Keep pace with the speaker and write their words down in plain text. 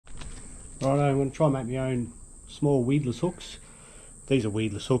Right, I'm going to try and make my own small weedless hooks. These are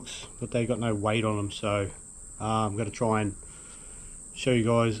weedless hooks, but they got no weight on them, so I'm going to try and show you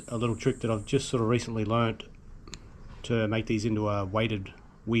guys a little trick that I've just sort of recently learnt to make these into a weighted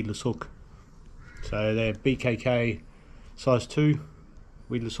weedless hook. So they're BKK size 2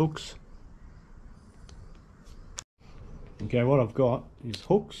 weedless hooks. Okay, what I've got is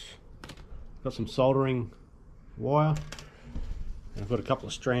hooks, got some soldering wire, and I've got a couple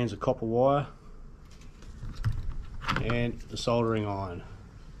of strands of copper wire and the soldering iron.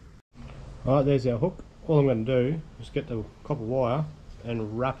 Alright, there's our hook. All I'm going to do is get the copper wire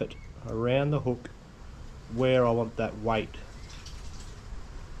and wrap it around the hook where I want that weight.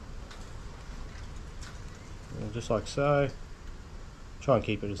 And just like so. Try and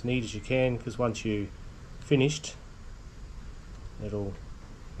keep it as neat as you can, because once you finished, if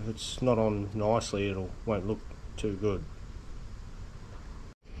it's not on nicely, won't look too good.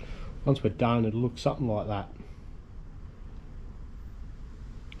 Once we're done, it'll look something like that.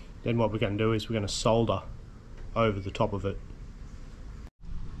 Then what we're going to do is we're going to solder over the top of it.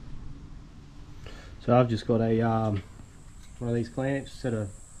 So I've just got a one of these clamps, set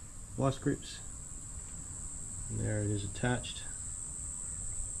of vice grips, and there it is attached.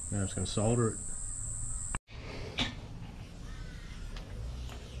 Now I'm just going to solder it.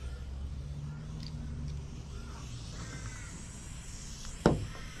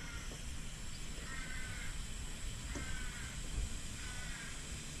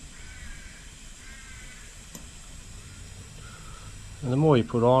 And the more you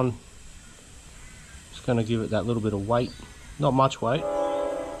put on, it's going to give it that little bit of weight. Not much weight.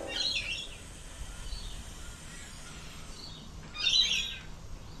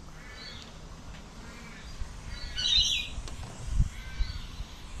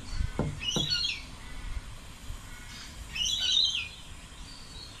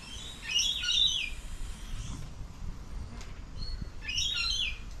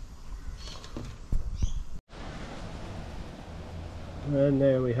 And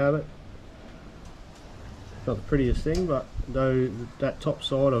there we have it. Not the prettiest thing, but though that top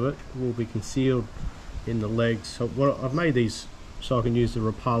side of it will be concealed in the legs. So I've made these so I can use the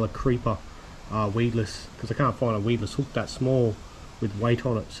Rapala Creeper weedless, because I can't find a weedless hook that small with weight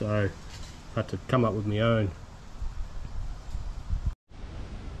on it, so I had to come up with my own.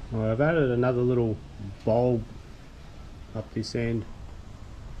 Well, I've added another little bulb up this end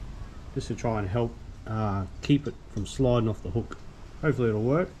just to try and help keep it from sliding off the hook. Hopefully it'll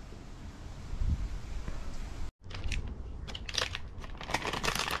work.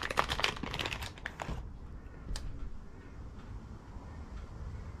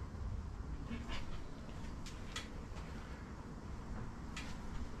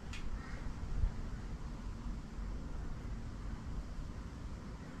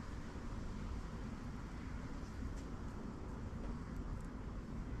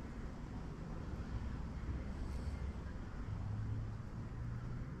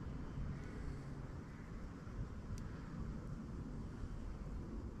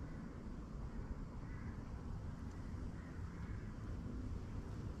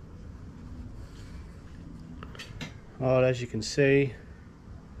 Alright, as you can see,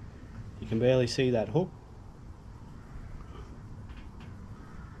 you can barely see that hook.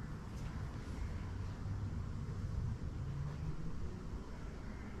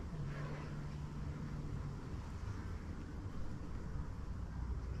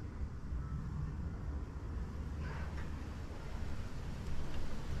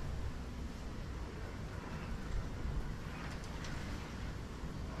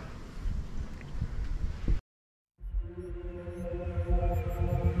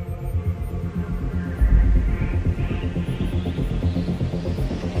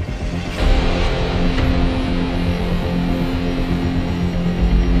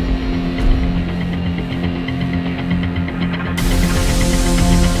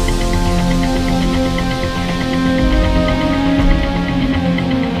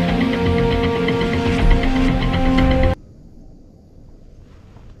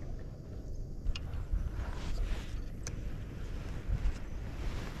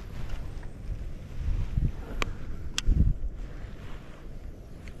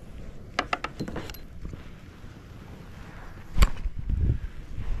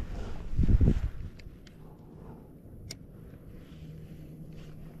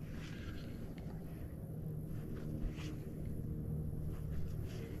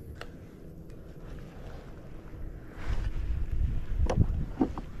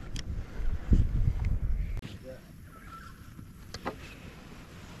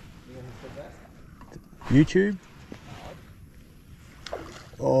 YouTube.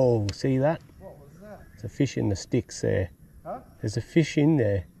 Oh. Whoa, see that? What was that? There's a fish in the sticks there. Huh? There's a fish in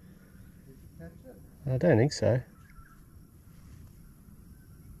there. Did you catch it? I don't think so.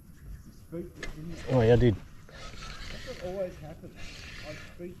 You spooked it, didn't you? Oh yeah, I did. That's what always happens. I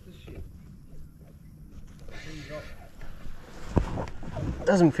spooked the shit. Things up.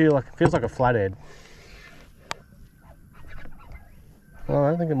 Doesn't feel like, it feels like a flathead. Oh,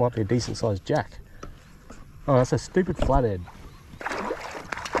 I think it might be a decent sized jack. Oh, that's a stupid flathead.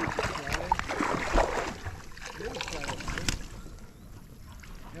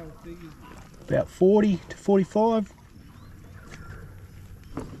 How big is it? About 40 to 45.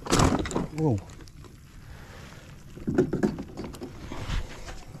 Whoa.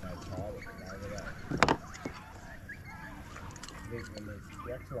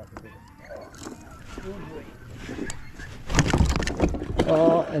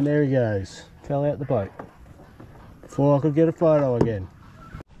 Oh, and there he goes. Fell out the boat before I could get a photo again.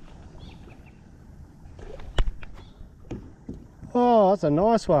 Oh, that's a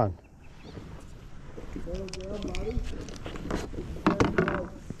nice one.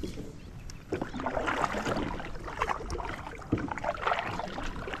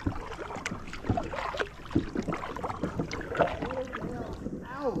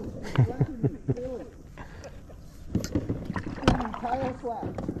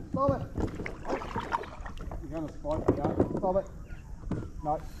 Stop it! You're going to spike it, aren't you? Stop it!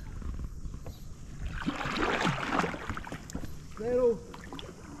 No. Settle!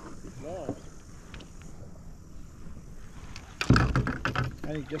 Wow.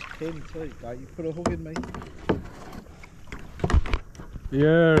 Only just 10 too, don't you? Put a hook in me.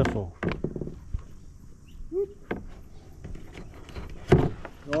 Beautiful.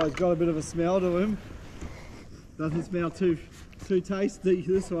 Oh, he's got a bit of a smell to him. Doesn't smell too tasty,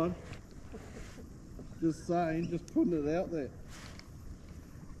 this one. Just saying, just putting it out there.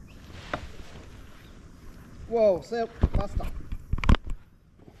 Whoa, Sal, Buster.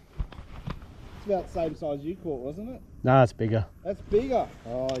 It's about the same size you caught, wasn't it? No, it's bigger. That's bigger.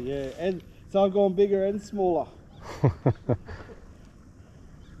 Oh yeah, and so I've gone bigger and smaller.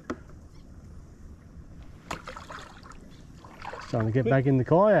 It's trying to get back in the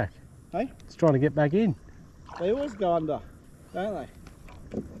kayak. Hey? It's trying to get back in. They always go under, don't they?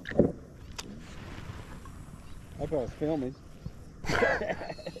 I hope I was filming.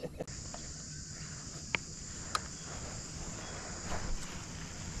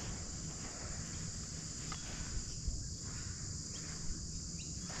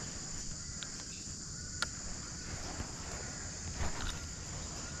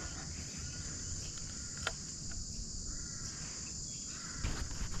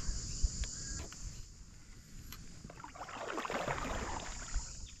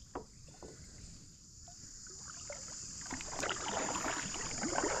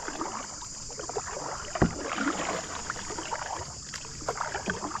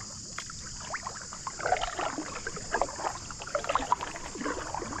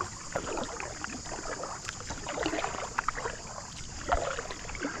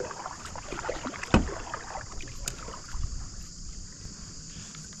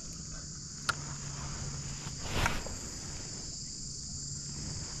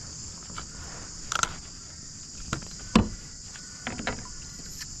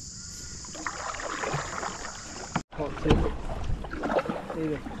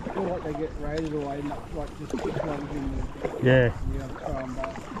 Either feel like they get raided or end up like just pick ones in there. Yeah. You gotta throw them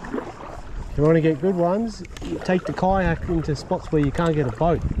back. If you want to get good ones, you take the kayak into spots where you can't get a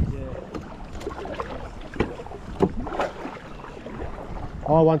boat. Yeah.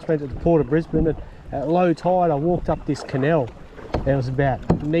 I once went to the port of Brisbane and at low tide I walked up this canal. It was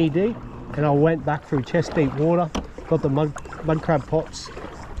about knee deep and I went back through chest deep water, got the mud crab pots,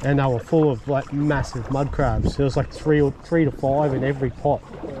 and they were full of like massive mud crabs. There was like three to five in every pot.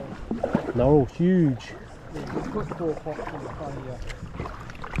 And they're all huge. Yeah, just put 4 pots in the front of you.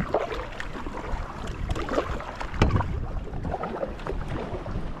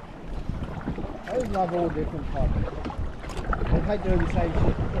 I always love all different types. I hate doing the same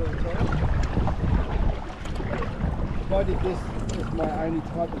shit all the time. If I did this as my only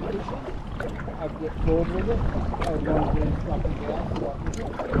type of fishing, I'd get bored with it. I would want to do something else like with it.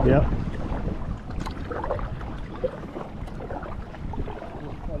 Yep.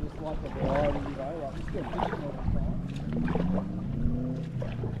 I just like the variety, you know, like just go fishing all the time.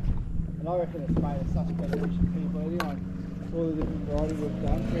 And I reckon it's made us such better fishing people anyway. All the different variety we've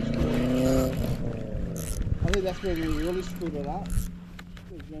done, freshwater. I think that's when we really screwed it up. Was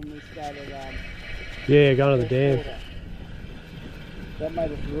when we started Yeah, going to the dam. freshwater. That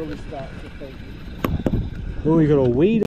made us really start to think. Oh, you got a weed.